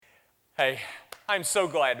Hey, I'm so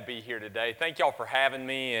glad to be here today. Thank y'all for having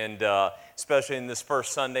me, and especially in this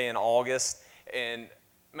first Sunday in August. And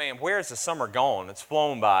man, where's the summer gone? It's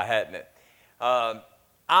flown by, hasn't it? Uh,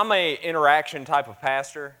 I'm a interaction type of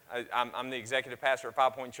pastor. I'm the executive pastor at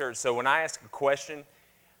Five Point Church. So when I ask a question,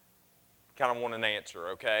 kind of want an answer,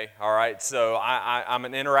 okay? All right, so I'm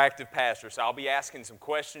an interactive pastor, so I'll be asking some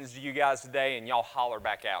questions to you guys today, and y'all holler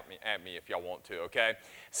back at me if y'all want to, okay?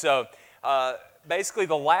 So basically,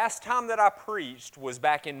 the last time that I preached was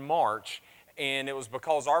back in March, and it was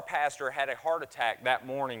because our pastor had a heart attack that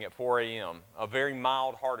morning at 4 a.m., a very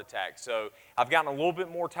mild heart attack. So I've gotten a little bit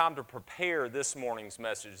more time to prepare this morning's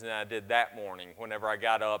message than I did that morning whenever I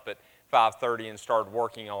got up at 5:30 and started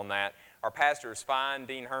working on that. Our pastor is fine,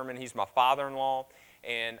 Dean Herman. He's my father-in-law,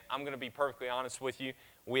 and I'm going to be perfectly honest with you.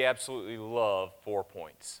 We absolutely love 4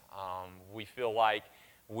 Points. We feel like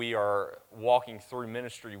we are walking through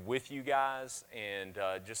ministry with you guys, and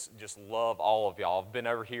just love all of y'all. I've been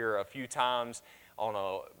over here a few times on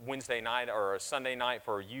a Wednesday night or a Sunday night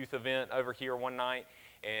for a youth event over here one night,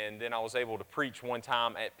 and then I was able to preach one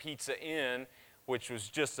time at Pizza Inn, which was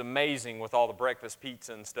just amazing with all the breakfast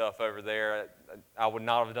pizza and stuff over there. I would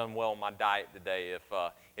not have done well on my diet today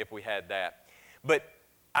if we had that. But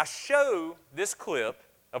I show this clip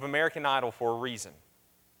of American Idol for a reason.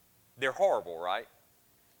 They're horrible, right?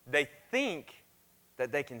 They think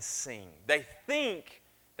that they can sing. They think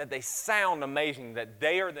that they sound amazing, that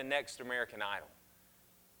they are the next American Idol.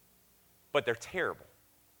 But they're terrible.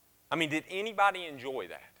 I mean, did anybody enjoy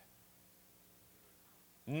that?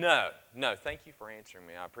 No. Thank you for answering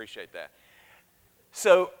me. I appreciate that.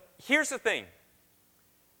 So here's the thing.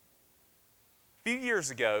 A few years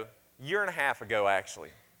ago, year and a half ago actually,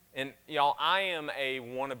 and y'all, I am a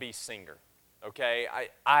wannabe singer, okay?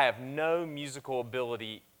 I have no musical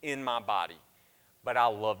ability in my body, but I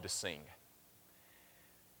love to sing.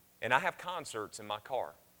 And I have concerts in my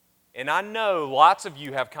car. And I know lots of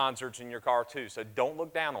you have concerts in your car too, so don't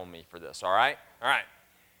look down on me for this, all right? All right.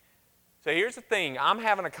 So here's the thing. I'm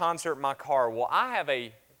having a concert in my car. Well, I have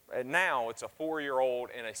now it's a 4-year-old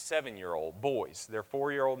and a 7-year-old, boys. They're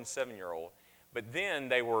 4-year-old and 7-year-old. But then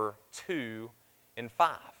they were 2 and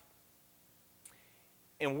 5.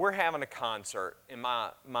 And we're having a concert, and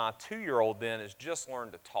my 2-year-old then has just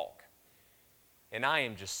learned to talk. And I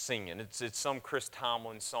am just singing. It's some Chris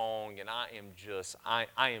Tomlin song, and I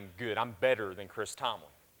am good. I'm better than Chris Tomlin.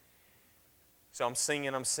 So I'm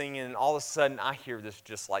singing, and all of a sudden I hear this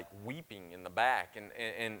just like weeping in the back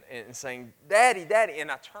and saying, "Daddy, Daddy." And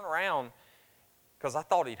I turn around because I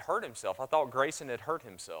thought he'd hurt himself. I thought Grayson had hurt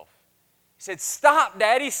himself. He said, "Stop,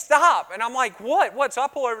 Daddy, stop." And I'm like, What? So I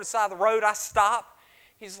pull over to the side of the road, I stop.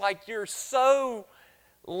 He's like, "You're so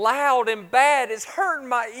loud and bad, it's hurting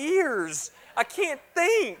my ears. I can't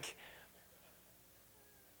think."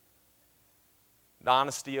 The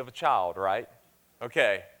honesty of a child, right?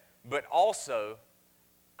 Okay. But also,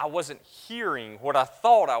 I wasn't hearing what I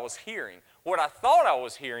thought I was hearing. What I thought I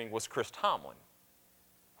was hearing was Chris Tomlin,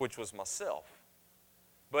 which was myself.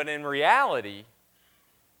 But in reality,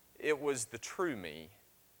 it was the true me,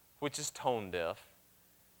 which is tone deaf,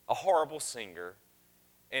 a horrible singer,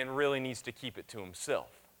 and really needs to keep it to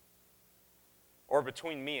himself. Or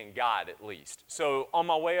between me and God, at least. So on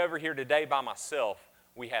my way over here today by myself,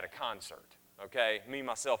 we had a concert, okay? Me,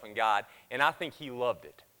 myself, and God, and I think he loved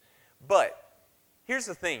it. But here's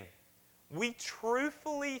the thing. We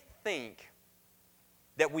truthfully think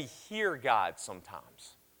that we hear God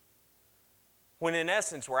sometimes, when in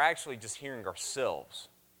essence we're actually just hearing ourselves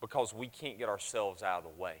because we can't get ourselves out of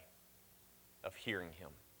the way of hearing him.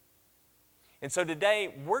 And so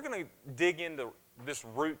today we're going to dig into this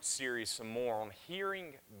Root series some more on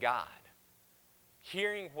hearing God,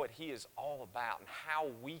 hearing what he is all about and how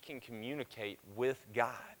we can communicate with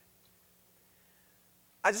God.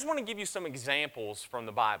 I just want to give you some examples from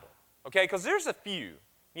the Bible, okay? Because there's a few.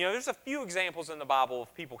 There's a few examples in the Bible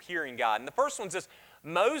of people hearing God. And the first one's this: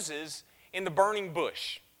 Moses in the burning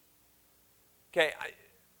bush. Okay,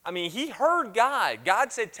 I mean, he heard God.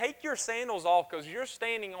 God said, "Take your sandals off because you're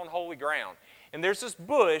standing on holy ground." And there's this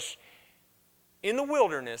bush in the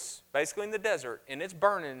wilderness, basically in the desert, and it's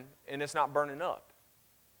burning, and it's not burning up.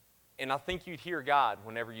 And I think you'd hear God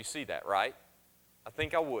whenever you see that, right? I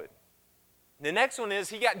think I would. The next one is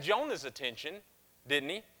he got Jonah's attention, didn't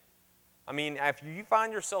he? I mean, if you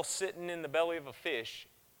find yourself sitting in the belly of a fish,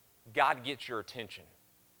 God gets your attention.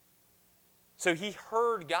 So he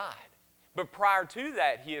heard God. But prior to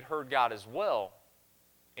that, he had heard God as well,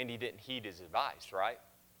 and he didn't heed his advice, right?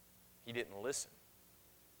 He didn't listen.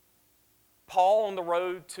 Paul on the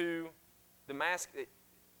road to Damascus,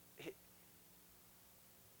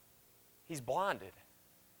 he's blinded.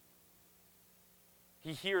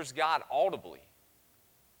 he hears God audibly.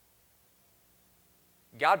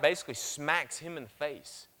 God basically smacks him in the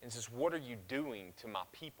face and says, what are you doing to my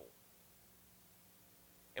people?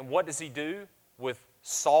 And what does he do with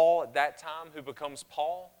Saul at that time, who becomes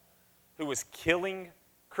Paul, who was killing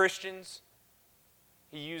Christians?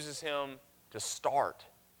 He uses him to start,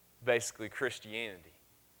 basically, Christianity,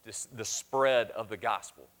 the spread of the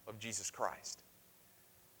gospel of Jesus Christ.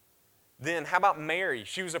 Then, how about Mary?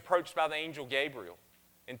 She was approached by the angel Gabriel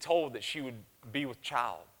and told that she would be with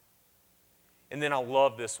child. And then I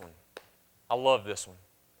love this one. I love this one.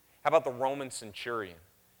 How about the Roman centurion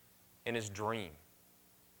in his dream?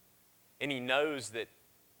 And he knows that,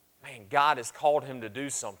 man, God has called him to do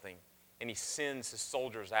something, and he sends his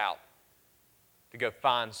soldiers out to go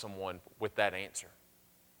find someone with that answer.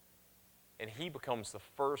 And he becomes the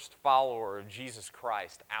first follower of Jesus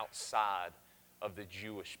Christ outside of the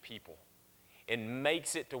Jewish people, and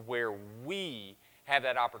makes it to where we have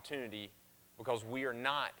that opportunity because we are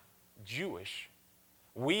not Jewish.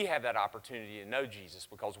 We have that opportunity to know Jesus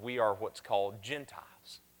because we are what's called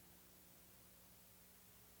Gentiles.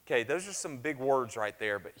 Okay, those are some big words right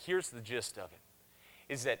there, but here's the gist of it,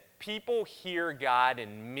 is that people hear God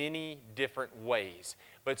in many different ways,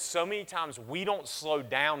 but so many times we don't slow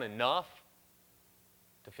down enough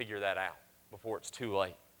to figure that out before it's too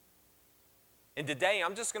late. And today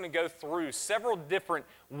I'm just going to go through several different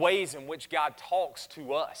ways in which God talks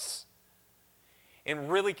to us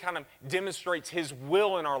and really kind of demonstrates his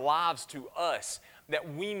will in our lives to us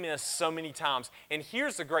that we miss so many times. And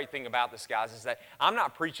here's the great thing about this, guys, is that I'm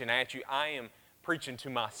not preaching at you. I am preaching to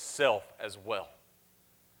myself as well.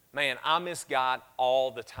 Man, I miss God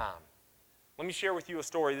all the time. Let me share with you a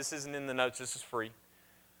story. This isn't in the notes. This is free.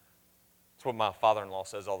 It's what my father-in-law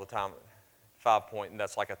says all the time. 5 point, and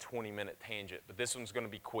that's like a 20-minute tangent. But this one's going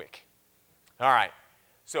to be quick. All right.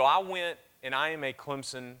 So I went, and I am a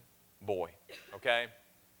Clemson boy, okay?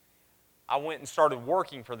 I went and started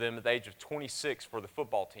working for them at the age of 26 for the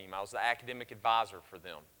football team. I was the academic advisor for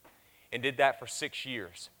them and did that for 6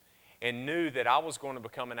 years and knew that I was going to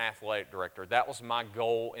become an athletic director. That was my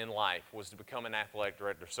goal in life, was to become an athletic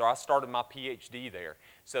director. So I started my PhD there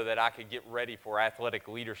so that I could get ready for athletic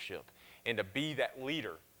leadership and to be that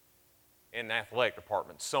leader in an athletic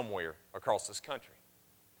department somewhere across this country.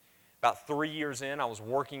 About 3 years in, I was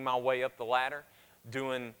working my way up the ladder,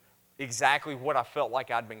 doing exactly what I felt like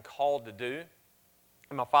I'd been called to do.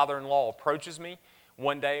 And my father-in-law approaches me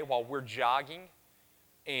one day while we're jogging,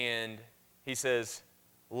 and he says,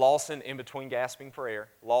 Lawson, in between gasping for air,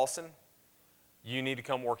 Lawson, you need to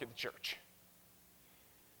come work at the church.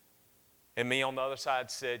 And me on the other side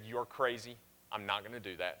said, you're crazy. I'm not going to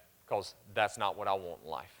do that because that's not what I want in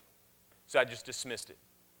life. So I just dismissed it.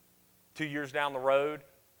 2 years down the road,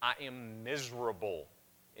 I am miserable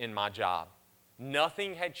in my job.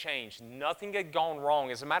 Nothing had changed. Nothing had gone wrong.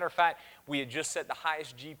 As a matter of fact, we had just set the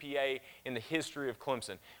highest GPA in the history of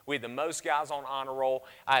Clemson. We had the most guys on honor roll.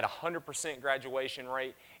 I had a 100% graduation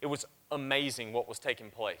rate. It was amazing what was taking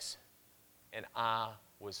place. And I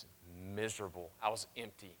was miserable. I was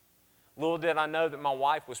empty. Little did I know that my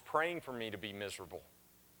wife was praying for me to be miserable.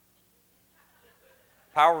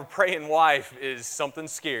 Power of a praying wife is something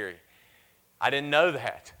scary. I didn't know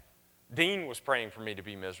that. Dean was praying for me to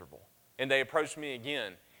be miserable. And they approached me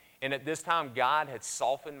again. And at this time, God had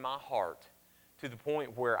softened my heart to the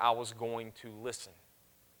point where I was going to listen.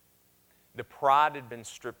 The pride had been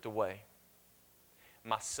stripped away.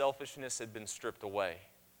 My selfishness had been stripped away.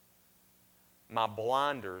 My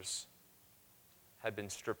blinders had been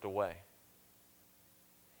stripped away.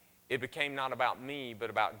 It became not about me, but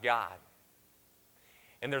about God.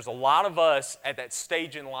 And there's a lot of us at that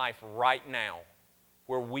stage in life right now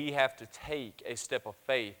where we have to take a step of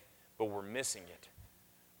faith, but we're missing it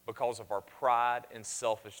because of our pride and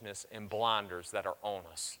selfishness and blinders that are on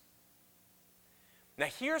us. Now,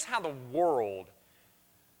 here's how the world,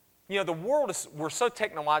 we're so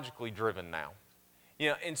technologically driven now.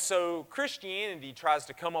 And so Christianity tries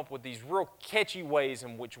to come up with these real catchy ways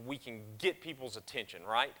in which we can get people's attention,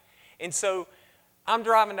 right? And so I'm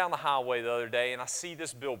driving down the highway the other day, and I see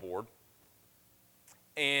this billboard,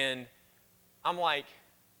 and I'm like,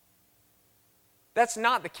 that's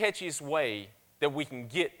not the catchiest way that we can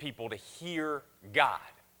get people to hear God.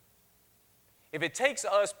 If it takes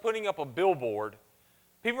us putting up a billboard,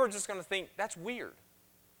 people are just going to think, that's weird.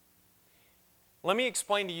 Let me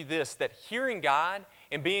explain to you this, that hearing God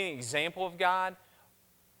and being an example of God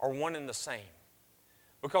are one and the same.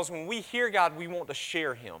 Because when we hear God, we want to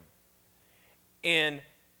share Him. And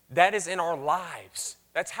that is in our lives.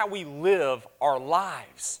 That's how we live our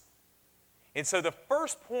lives. And so the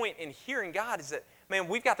first point in hearing God is that, man,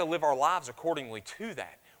 we've got to live our lives accordingly to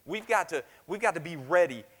that. We've got to be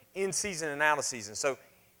ready in season and out of season. So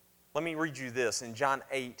let me read you this. In John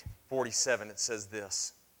 8:47, it says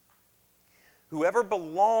this. Whoever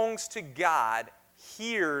belongs to God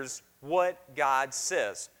hears what God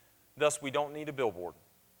says. Thus, we don't need a billboard.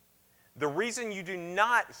 The reason you do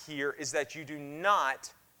not hear is that you do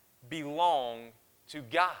not belong to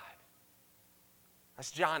God.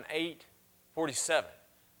 That's John 8:47.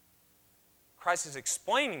 Christ is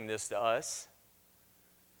explaining this to us,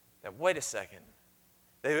 that wait a second,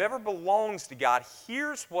 that whoever belongs to God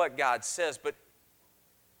hears what God says, but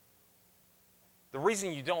the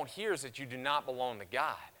reason you don't hear is that you do not belong to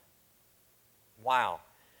God. Wow.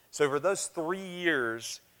 So for those 3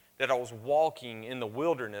 years that I was walking in the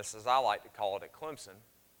wilderness, as I like to call it, at Clemson,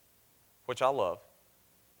 which I love,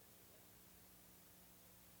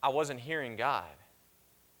 I wasn't hearing God.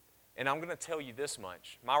 And I'm going to tell you this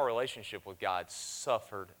much. My relationship with God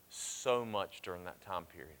suffered so much during that time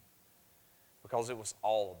period because it was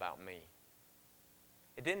all about me.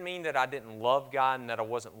 It didn't mean that I didn't love God and that I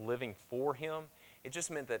wasn't living for Him. It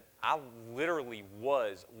just meant that I literally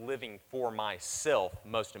was living for myself,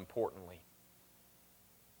 most importantly.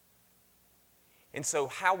 And so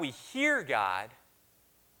how we hear God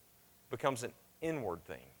becomes an inward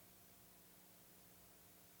thing.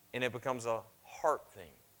 And it becomes a heart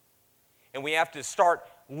thing. And we have to start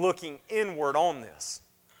looking inward on this.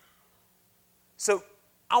 So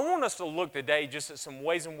I want us to look today just at some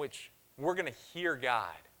ways in which we're going to hear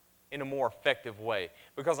God in a more effective way.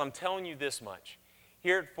 Because I'm telling you this much.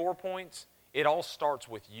 Here at 4 Points, it all starts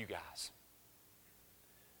with you guys.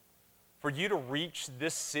 For you to reach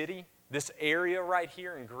this city, this area right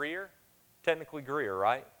here in Greer, technically Greer,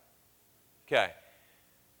 right? Okay.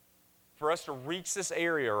 For us to reach this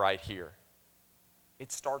area right here,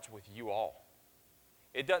 it starts with you all.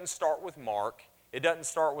 It doesn't start with Mark. It doesn't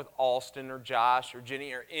start with Austin or Josh or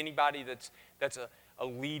Jenny or anybody that's a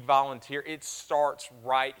lead volunteer. It starts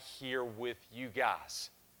right here with you guys.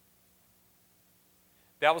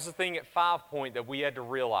 That was the thing at 5 Point that we had to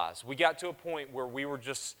realize. We got to a point where we were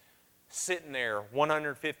just sitting there,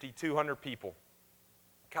 150, 200 people,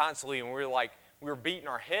 constantly, and we were beating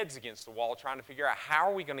our heads against the wall trying to figure out how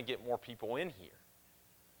are we going to get more people in here.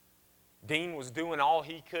 Dean was doing all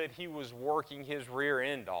he could. He was working his rear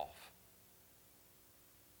end off.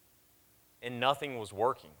 And nothing was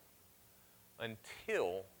working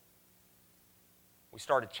until we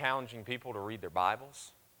started challenging people to read their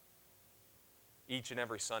Bibles each and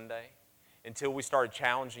every Sunday, until we started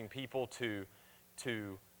challenging people to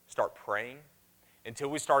start praying, until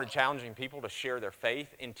we started challenging people to share their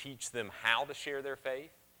faith and teach them how to share their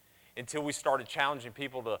faith, until we started challenging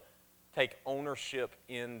people to take ownership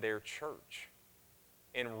in their church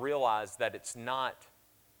and realize that it's not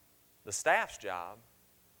the staff's job,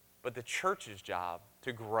 but the church's job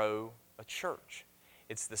to grow a church.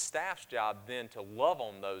 It's the staff's job then to love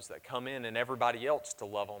on those that come in and everybody else to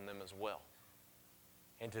love on them as well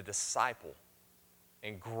and to disciple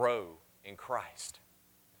and grow in Christ.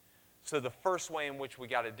 So the first way in which we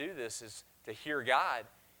got to do this is to hear God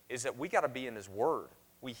is that we got to be in His Word.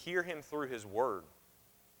 We hear Him through His Word.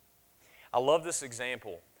 I love this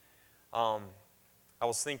example. I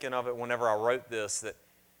was thinking of it whenever I wrote this, that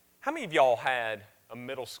how many of y'all had a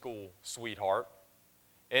middle school sweetheart?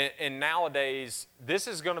 And nowadays, this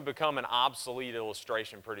is going to become an obsolete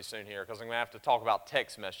illustration pretty soon here because I'm going to have to talk about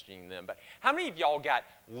text messaging them. But how many of y'all got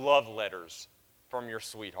love letters from your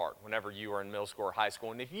sweetheart whenever you were in middle school or high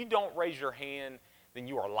school? And if you don't raise your hand, then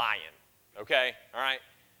you are lying, okay? All right?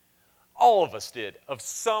 All of us did, of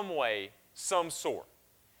some way, some sort.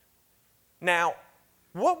 Now,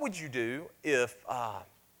 what would you do if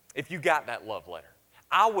you got that love letter?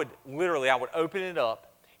 I would open it up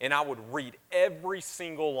and I would read every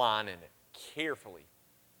single line in it carefully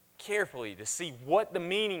to see what the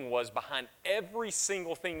meaning was behind every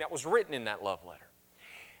single thing that was written in that love letter.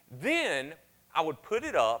 Then I would put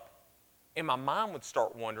it up and my mind would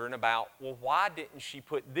start wondering about, well, why didn't she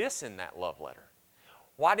put this in that love letter?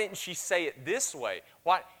 Why didn't she say it this way?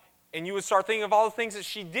 And you would start thinking of all the things that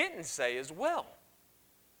she didn't say as well.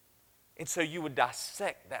 And so you would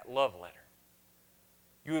dissect that love letter.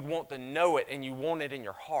 You would want to know it and you want it in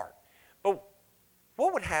your heart. But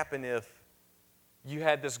what would happen if you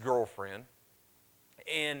had this girlfriend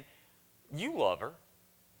and you love her,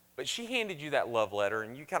 but she handed you that love letter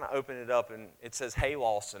and you kind of open it up and it says, "Hey,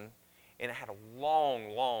 Lawson," and it had a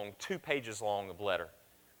long, 2 pages long of letter.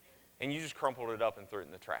 And you just crumpled it up and threw it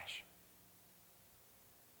in the trash.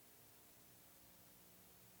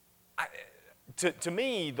 To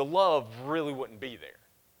me, the love really wouldn't be there.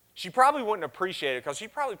 She probably wouldn't appreciate it because she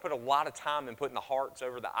probably put a lot of time in putting the hearts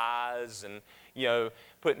over the eyes and,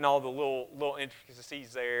 putting all the little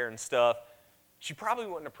intricacies there and stuff. She probably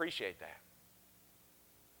wouldn't appreciate that.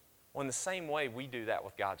 Well, in the same way, we do that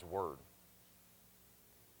with God's Word.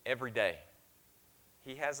 Every day.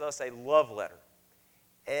 He has us a love letter.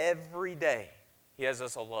 Every day, He has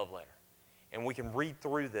us a love letter. And we can read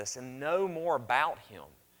through this and know more about Him.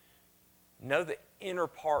 Know the inner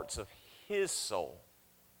parts of His soul,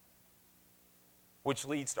 which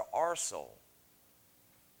leads to our soul.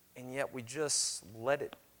 And yet we just let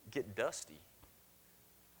it get dusty.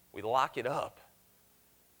 We lock it up.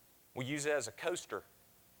 We use it as a coaster.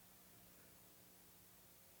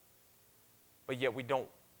 But yet we don't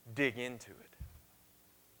dig into it.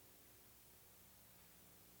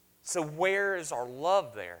 So where is our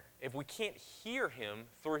love there if we can't hear Him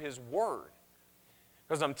through His Word?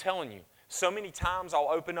 Because I'm telling you, so many times I'll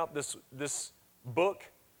open up this book,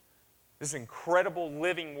 this incredible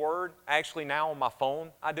living Word. Actually, now on my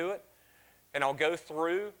phone, I do it. And I'll go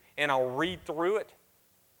through and I'll read through it.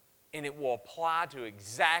 And it will apply to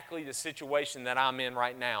exactly the situation that I'm in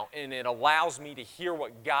right now. And it allows me to hear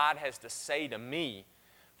what God has to say to me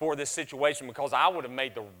for this situation, because I would have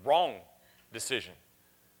made the wrong decision.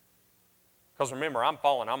 Because remember, I'm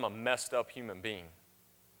fallen. I'm a messed up human being.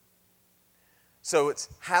 So it's,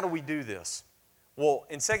 how do we do this? Well,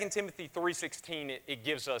 in 2 Timothy 3:16, it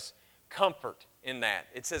gives us comfort in that.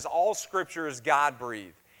 It says, all Scripture is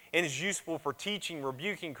God-breathed and is useful for teaching,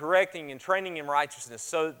 rebuking, correcting, and training in righteousness,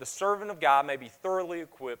 so that the servant of God may be thoroughly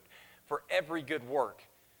equipped for every good work.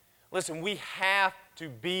 Listen, we have to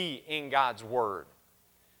be in God's Word.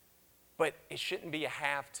 But it shouldn't be a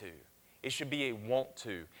have to. It should be a want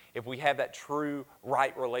to if we have that true,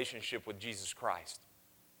 right relationship with Jesus Christ.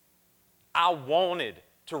 I wanted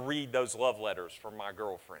to read those love letters from my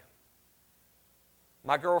girlfriend.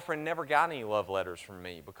 My girlfriend never got any love letters from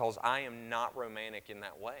me because I am not romantic in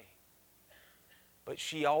that way. But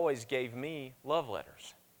she always gave me love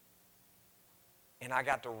letters. And I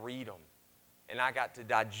got to read them. And I got to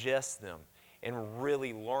digest them and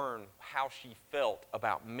really learn how she felt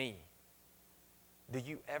about me. Do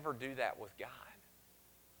you ever do that with God?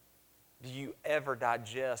 Do you ever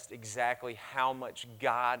digest exactly how much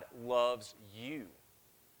God loves you?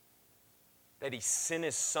 That He sent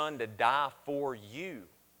His Son to die for you.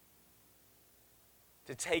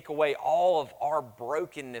 To take away all of our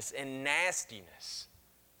brokenness and nastiness.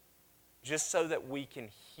 Just so that we can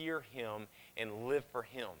hear Him and live for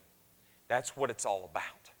Him. That's what it's all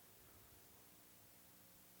about.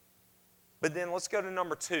 But then let's go to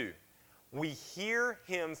number 2. We hear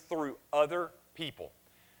Him through other people.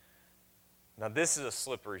 Now this is a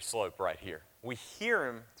slippery slope right here. We hear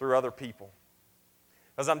Him through other people.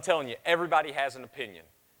 Because I'm telling you, everybody has an opinion.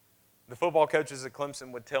 The football coaches at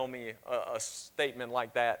Clemson would tell me a statement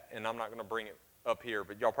like that, and I'm not going to bring it up here,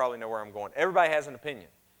 but y'all probably know where I'm going. Everybody has an opinion.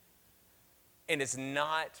 And it's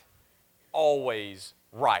not always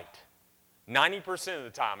right. 90% of the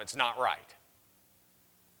time, it's not right.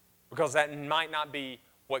 Because that might not be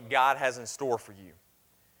what God has in store for you.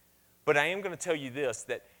 But I am going to tell you this,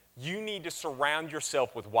 that you need to surround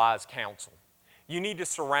yourself with wise counsel. You need to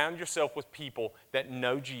surround yourself with people that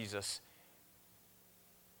know Jesus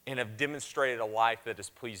and have demonstrated a life that is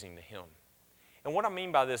pleasing to Him. And what I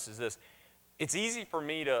mean by this is this. It's easy for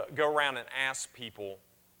me to go around and ask people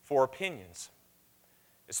for opinions,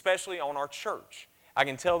 especially on our church. I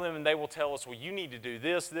can tell them and they will tell us, well, you need to do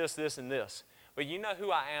this, this, this, and this. But you know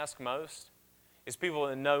who I ask most? It's people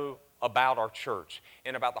that know about our church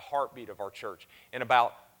and about the heartbeat of our church and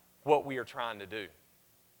about what we are trying to do.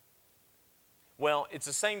 Well, it's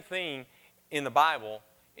the same thing in the Bible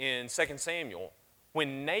in 2 Samuel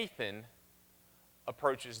when Nathan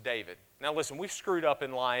approaches David. Now listen, we've screwed up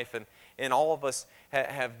in life and all of us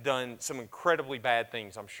have done some incredibly bad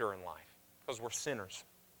things, I'm sure, in life because we're sinners.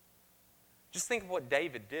 Just think of what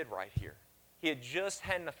David did right here. He had just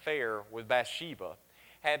had an affair with Bathsheba,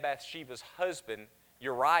 had Bathsheba's husband,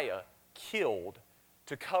 Uriah, killed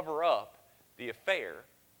to cover up the affair.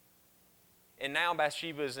 And now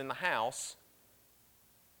Bathsheba is in the house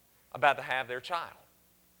about to have their child.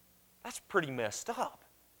 That's pretty messed up.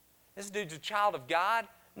 This dude's a child of God?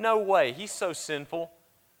 No way. He's so sinful.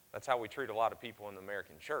 That's how we treat a lot of people in the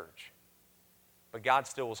American church. But God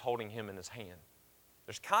still was holding him in His hand.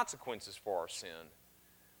 There's consequences for our sin,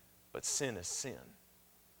 but sin is sin.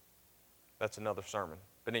 That's another sermon.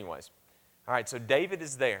 But anyways, all right, so David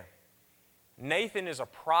is there. Nathan is a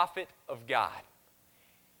prophet of God.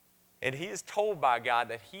 And he is told by God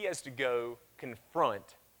that he has to go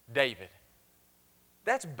confront David.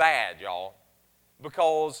 That's bad, y'all,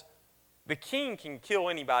 because The king can kill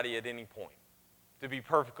anybody at any point, to be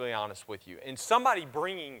perfectly honest with you. And somebody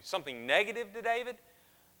bringing something negative to David,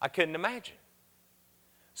 I couldn't imagine.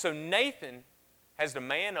 So Nathan has to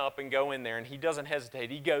man up and go in there, and he doesn't hesitate.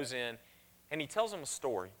 He goes in, and he tells him a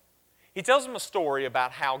story. He tells him a story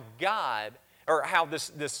about how God, or how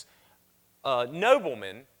this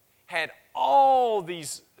nobleman had all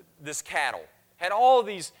this cattle, had all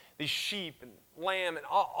these sheep and lamb and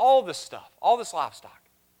all this stuff, all this livestock,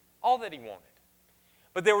 all that he wanted.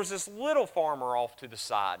 But there was this little farmer off to the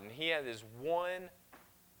side, and he had this one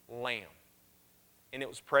lamb, and it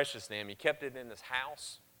was precious to him. He kept it in his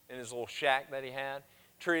house, in his little shack that he had,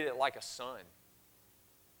 treated it like a son.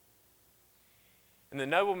 And the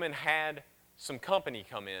nobleman had some company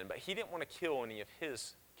come in, but he didn't want to kill any of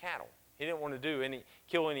his cattle. He didn't want to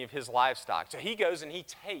kill any of his livestock. So he goes and he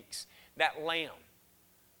takes that lamb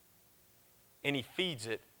and he feeds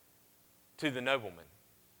it to the nobleman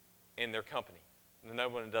and their company. The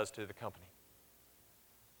nobleman does to the company.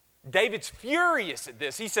 David's furious at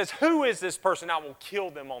this. He says, "Who is this person? I will kill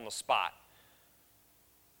them on the spot."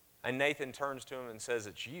 And Nathan turns to him and says,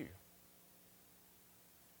 "It's you."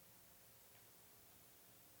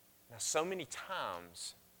 Now, so many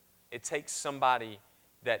times, it takes somebody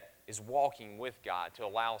that is walking with God to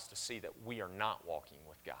allow us to see that we are not walking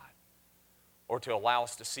with God, or to allow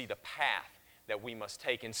us to see the path that we must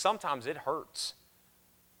take. And sometimes it hurts.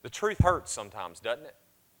 The truth hurts sometimes, doesn't it?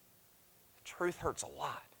 The truth hurts a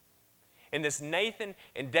lot. And this Nathan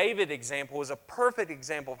and David example is a perfect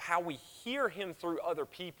example of how we hear him through other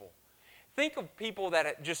people. Think of people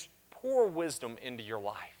that just pour wisdom into your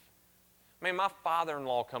life. Man, my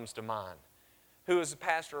father-in-law comes to mind, who is the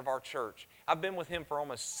pastor of our church. I've been with him for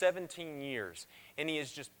almost 17 years, and he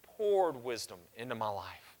has just poured wisdom into my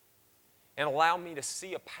life and allowed me to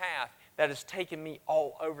see a path that has taken me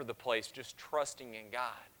all over the place, just trusting in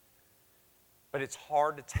God. But it's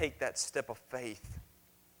hard to take that step of faith.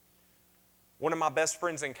 One of my best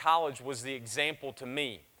friends in college was the example to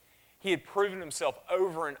me. He had proven himself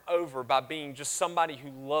over and over by being just somebody who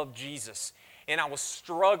loved Jesus. And I was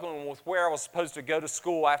struggling with where I was supposed to go to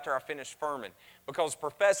school after I finished Furman, because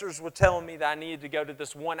professors were telling me that I needed to go to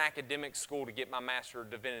this one academic school to get my Master of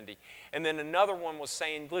Divinity. And then another one was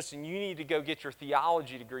saying, "Listen, you need to go get your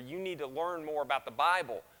theology degree. You need to learn more about the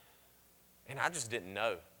Bible." And I just didn't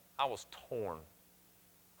know. I was torn.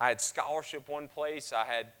 I had scholarship one place. I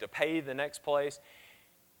had to pay the next place.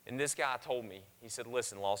 And this guy told me, he said,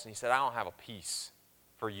 "Listen, Lawson," he said, "I don't have a piece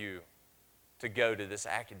for you to go to this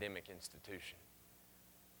academic institution."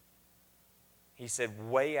 He said,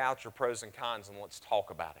 "Weigh out your pros and cons and let's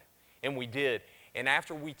talk about it." And we did. And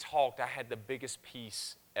after we talked, I had the biggest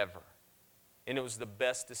peace ever. And it was the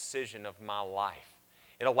best decision of my life.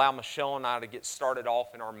 It allowed Michelle and I to get started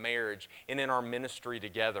off in our marriage and in our ministry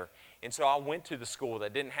together. And so I went to the school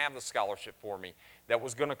that didn't have the scholarship for me, that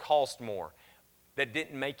was going to cost more, that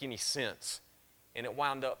didn't make any sense. And it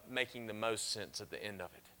wound up making the most sense at the end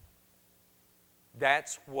of it.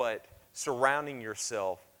 That's what surrounding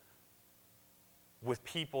yourself with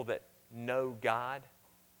people that know God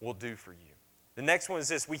will do for you. The next one is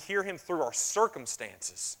this: we hear him through our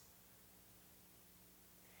circumstances.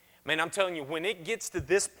 Man, I'm telling you, when it gets to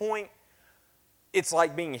this point, it's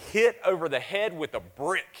like being hit over the head with a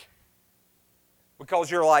brick.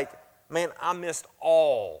 Because you're like, man, I missed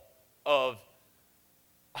all of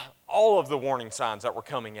the warning signs that were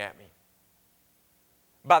coming at me.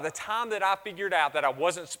 By the time that I figured out that I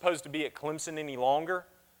wasn't supposed to be at Clemson any longer,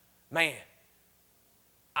 man,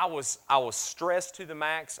 I was stressed to the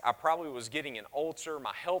max. I probably was getting an ulcer.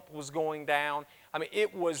 My health was going down. I mean,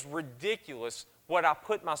 it was ridiculous what I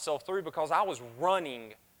put myself through, because I was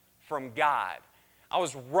running from God. I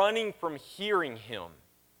was running from hearing him.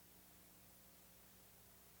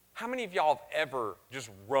 How many of y'all have ever just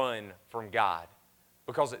run from God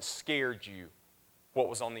because it scared you what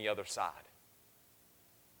was on the other side?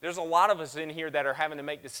 There's a lot of us in here that are having to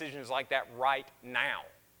make decisions like that right now.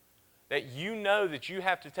 That you know that you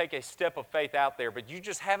have to take a step of faith out there, but you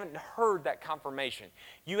just haven't heard that confirmation.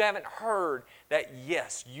 You haven't heard that,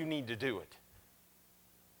 yes, you need to do it.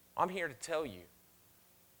 I'm here to tell you,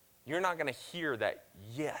 you're not going to hear that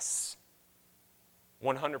yes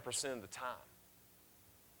 100% of the time.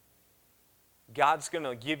 God's going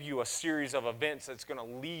to give you a series of events that's going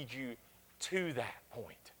to lead you to that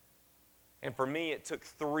point. And for me, it took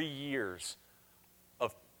 3 years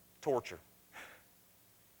of torture.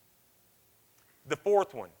 The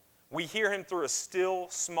fourth one, we hear him through a still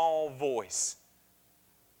small voice.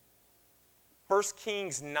 1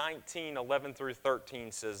 Kings 19, 11 through 13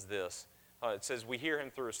 says this. It says, we hear him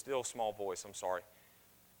through a still small voice,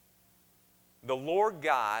 The Lord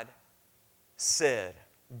God said,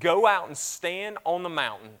 "Go out and stand on the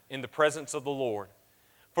mountain in the presence of the Lord.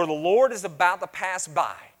 For the Lord is about to pass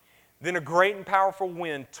by." Then a great and powerful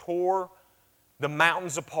wind tore the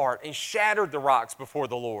mountains apart and shattered the rocks before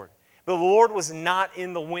the Lord. But the Lord was not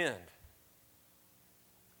in the wind.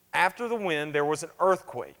 After the wind, there was an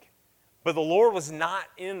earthquake, but the Lord was not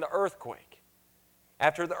in the earthquake.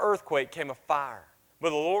 After the earthquake came a fire, but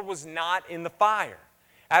the Lord was not in the fire.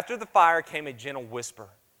 After the fire came a gentle whisper.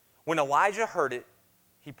 When Elijah heard it,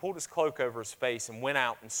 he pulled his cloak over his face and went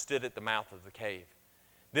out and stood at the mouth of the cave.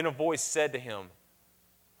 Then a voice said to him,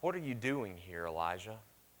 "What are you doing here, Elijah?"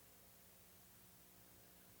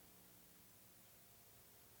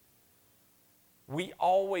 We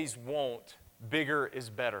always want bigger is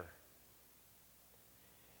better.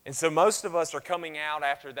 And so most of us are coming out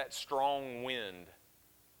after that strong wind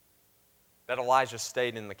that Elijah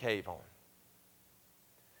stayed in the cave on.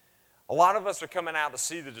 A lot of us are coming out to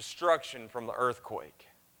see the destruction from the earthquake.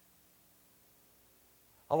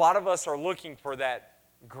 A lot of us are looking for that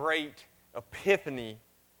great epiphany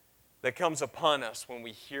that comes upon us when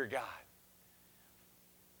we hear God.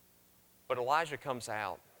 But Elijah comes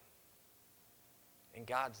out, and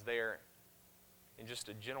God's there in just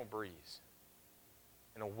a gentle breeze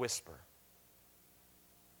and a whisper.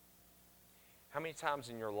 How many times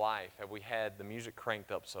in your life have we had the music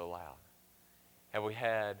cranked up so loud? Have we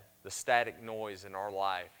had the static noise in our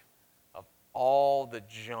life of all the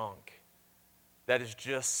junk that is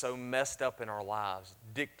just so messed up in our lives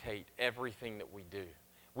dictate everything that we do?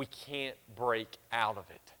 We can't break out of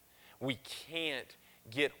it. We can't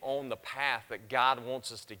get on the path that God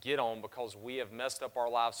wants us to get on because we have messed up our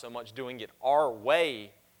lives so much doing it our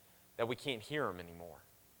way that we can't hear Him anymore.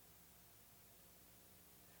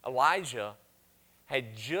 Elijah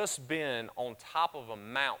had just been on top of a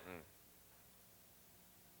mountain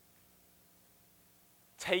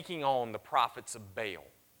taking on the prophets of Baal.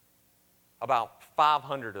 About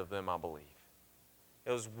 500 of them, I believe.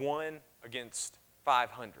 It was 1 against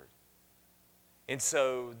 500. And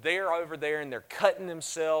so they're over there and they're cutting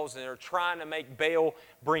themselves and they're trying to make Baal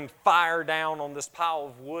bring fire down on this pile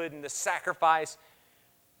of wood and this sacrifice.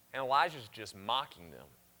 And Elijah's just mocking them.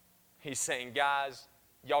 He's saying, "Guys,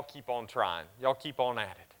 y'all keep on trying. Y'all keep on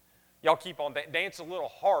at it. Y'all keep on dance a little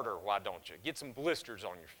harder, why don't you? Get some blisters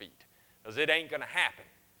on your feet, because it ain't going to happen."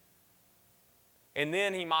 And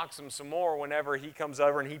then he mocks them some more whenever he comes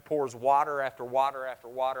over and he pours water after water after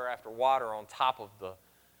water after water on top of the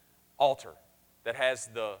altar that has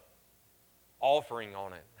the offering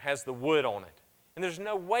on it, has the wood on it. And there's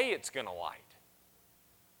no way it's going to light.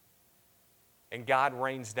 And God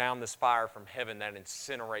rains down this fire from heaven that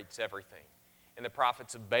incinerates everything. And the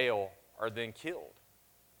prophets of Baal are then killed.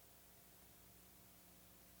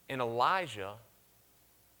 And Elijah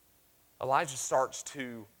starts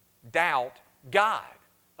to doubt God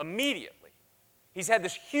immediately. He's had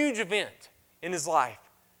this huge event in his life.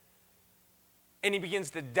 And he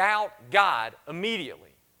begins to doubt God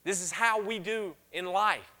immediately. This is how we do in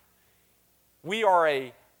life. We are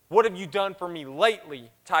a "what have you done for me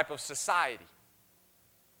lately" type of society.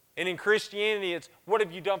 And in Christianity, it's "what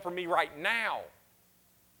have you done for me right now?"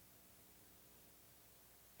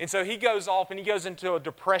 And so he goes off and he goes into a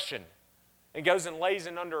depression and goes and lays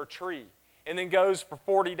in under a tree and then goes for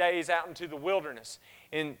 40 days out into the wilderness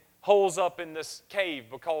and holes up in this cave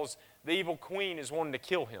because the evil queen is wanting to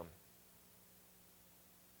kill him.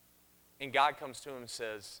 And God comes to him and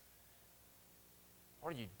says,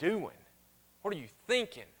 "What are you doing? What are you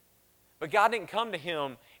thinking?" But God didn't come to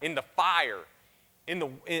him in the fire, in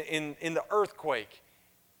the earthquake.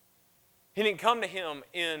 He didn't come to him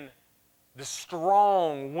in the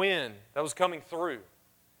strong wind that was coming through.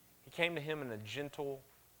 He came to him in a gentle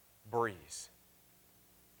breeze.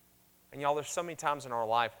 And y'all, there's so many times in our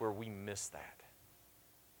life where we miss that.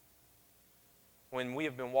 When we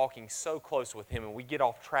have been walking so close with Him and we get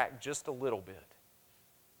off track just a little bit.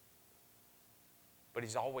 But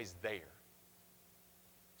He's always there.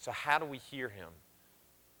 So how do we hear Him?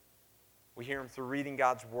 We hear Him through reading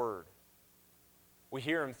God's Word. We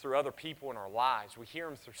hear Him through other people in our lives. We hear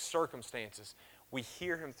Him through circumstances. We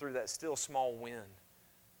hear Him through that still small wind,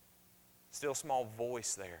 still small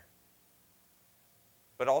voice there.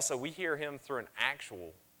 But also we hear Him through an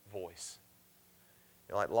actual voice.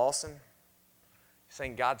 You're like, "Lawson,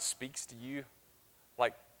 saying God speaks to you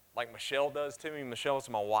like Michelle does to me." Michelle's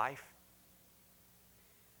my wife.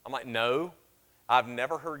 I'm like, "No, I've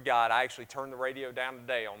never heard God." I actually turned the radio down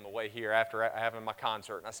today on the way here after having my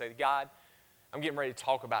concert. And I said, "God, I'm getting ready to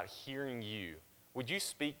talk about hearing you. Would you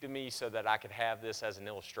speak to me so that I could have this as an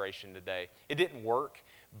illustration today?" It didn't work,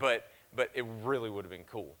 but it really would have been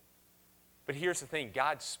cool. But here's the thing,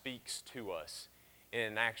 God speaks to us in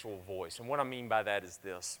an actual voice. And what I mean by that is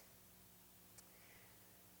this.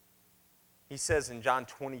 He says in John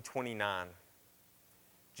 20:29,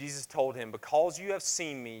 Jesus told him, because you have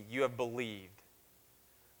seen me, you have believed.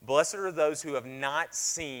 Blessed are those who have not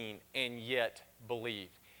seen and yet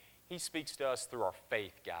believed. He speaks to us through our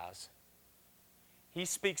faith, guys. He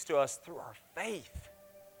speaks to us through our faith.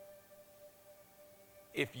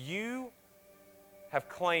 If you have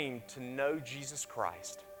claimed to know Jesus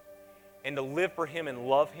Christ and to live for Him and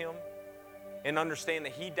love Him and understand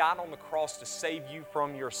that He died on the cross to save you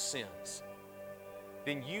from your sins,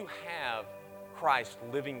 then you have Christ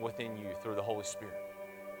living within you through the Holy Spirit.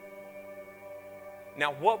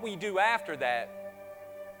 Now, what we do after that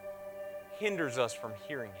hinders us from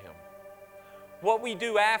hearing Him. What we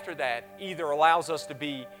do after that either allows us to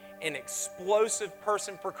be an explosive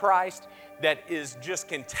person for Christ that is just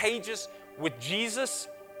contagious with Jesus,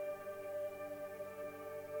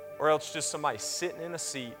 or else just somebody sitting in a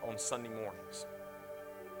seat on Sunday mornings.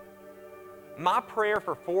 My prayer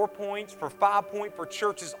for 4 Points, for 5 Point, for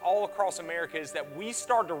churches all across America is that we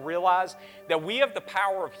start to realize that we have the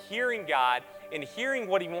power of hearing God and hearing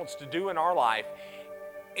what He wants to do in our life,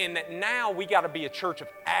 and that now we got to be a church of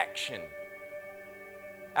action.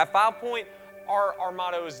 At 5 Point, our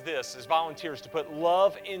motto is this, as volunteers, to put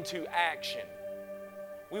love into action.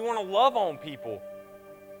 We want to love on people.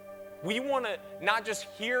 We want to not just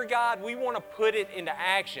hear God, we want to put it into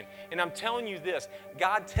action. And I'm telling you this,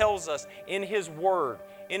 God tells us in His Word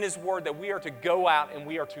that we are to go out and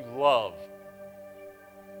we are to love.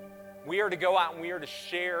 We are to go out and we are to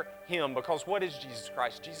share Him, because what is Jesus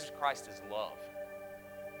Christ? Jesus Christ is love.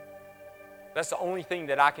 That's the only thing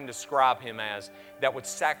that I can describe Him as that would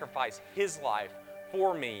sacrifice His life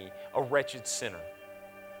for me, a wretched sinner.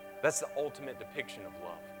 That's the ultimate depiction of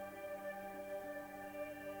love.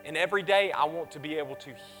 And every day I want to be able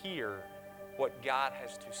to hear what God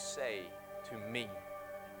has to say to me.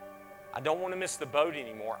 I don't want to miss the boat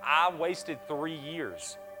anymore. I wasted 3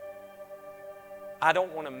 years. I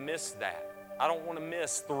don't want to miss that. I don't want to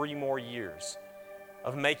miss 3 more years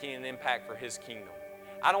of making an impact for His kingdom.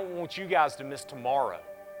 I don't want you guys to miss tomorrow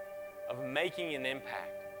of making an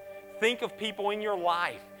impact. Think of people in your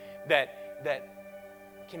life that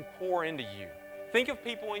can pour into you. Think of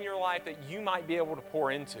people in your life that you might be able to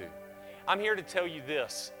pour into. I'm here to tell you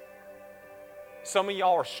this. Some of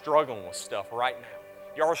y'all are struggling with stuff right now.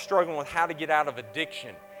 Y'all are struggling with how to get out of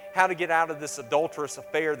addiction, how to get out of this adulterous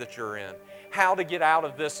affair that you're in, how to get out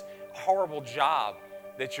of this horrible job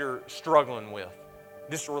that you're struggling with,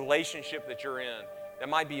 this relationship that you're in that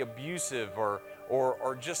might be abusive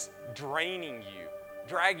or just draining you,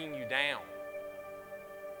 dragging you down.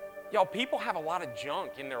 Y'all, people have a lot of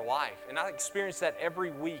junk in their life, and I experience that every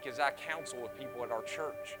week as I counsel with people at our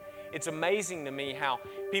church. It's amazing to me how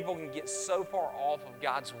people can get so far off of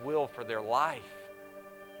God's will for their life.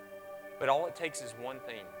 But all it takes is one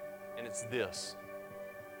thing, and it's this.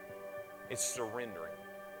 It's surrendering.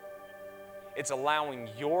 It's allowing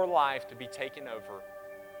your life to be taken over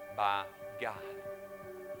by God.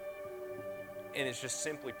 And it's just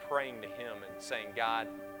simply praying to Him and saying, God,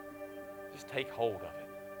 just take hold of it.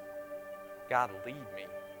 God, lead me.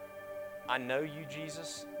 I know you,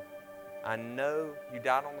 Jesus. I know you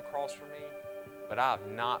died on the cross for me, but I have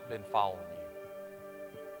not been following you.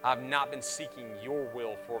 I've not been seeking your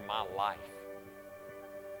will for my life.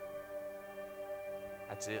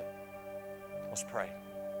 That's it. Let's pray.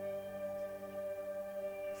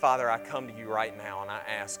 Father, I come to you right now and I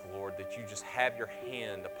ask, Lord, that you just have your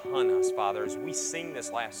hand upon us, Father, as we sing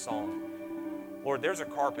this last song. Lord, there's a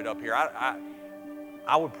carpet up here.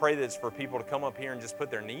 I would pray that it's for people to come up here and just put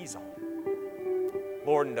their knees on.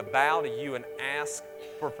 Lord, and to bow to you and ask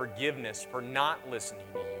for forgiveness for not listening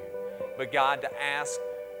to you. But God, to ask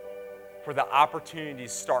for the opportunity to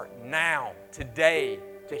start now, today,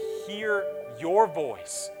 to hear your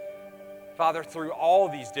voice, Father, through all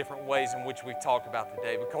of these different ways in which we've talked about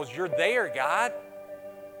today, because you're there, God.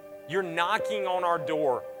 You're knocking on our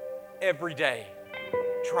door every day,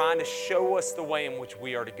 trying to show us the way in which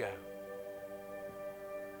we are to go.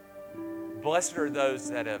 Blessed are those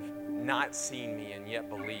that have not seen me and yet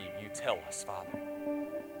believe. You tell us, Father.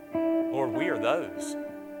 Lord, we are those.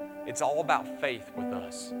 It's all about faith with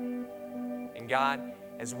us. And God,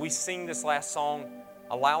 as we sing this last song,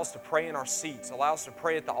 allow us to pray in our seats. Allow us to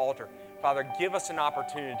pray at the altar. Father, give us an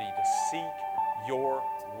opportunity to seek your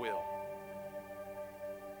will.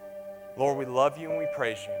 Lord, we love you and we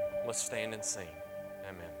praise you. Let's stand and sing.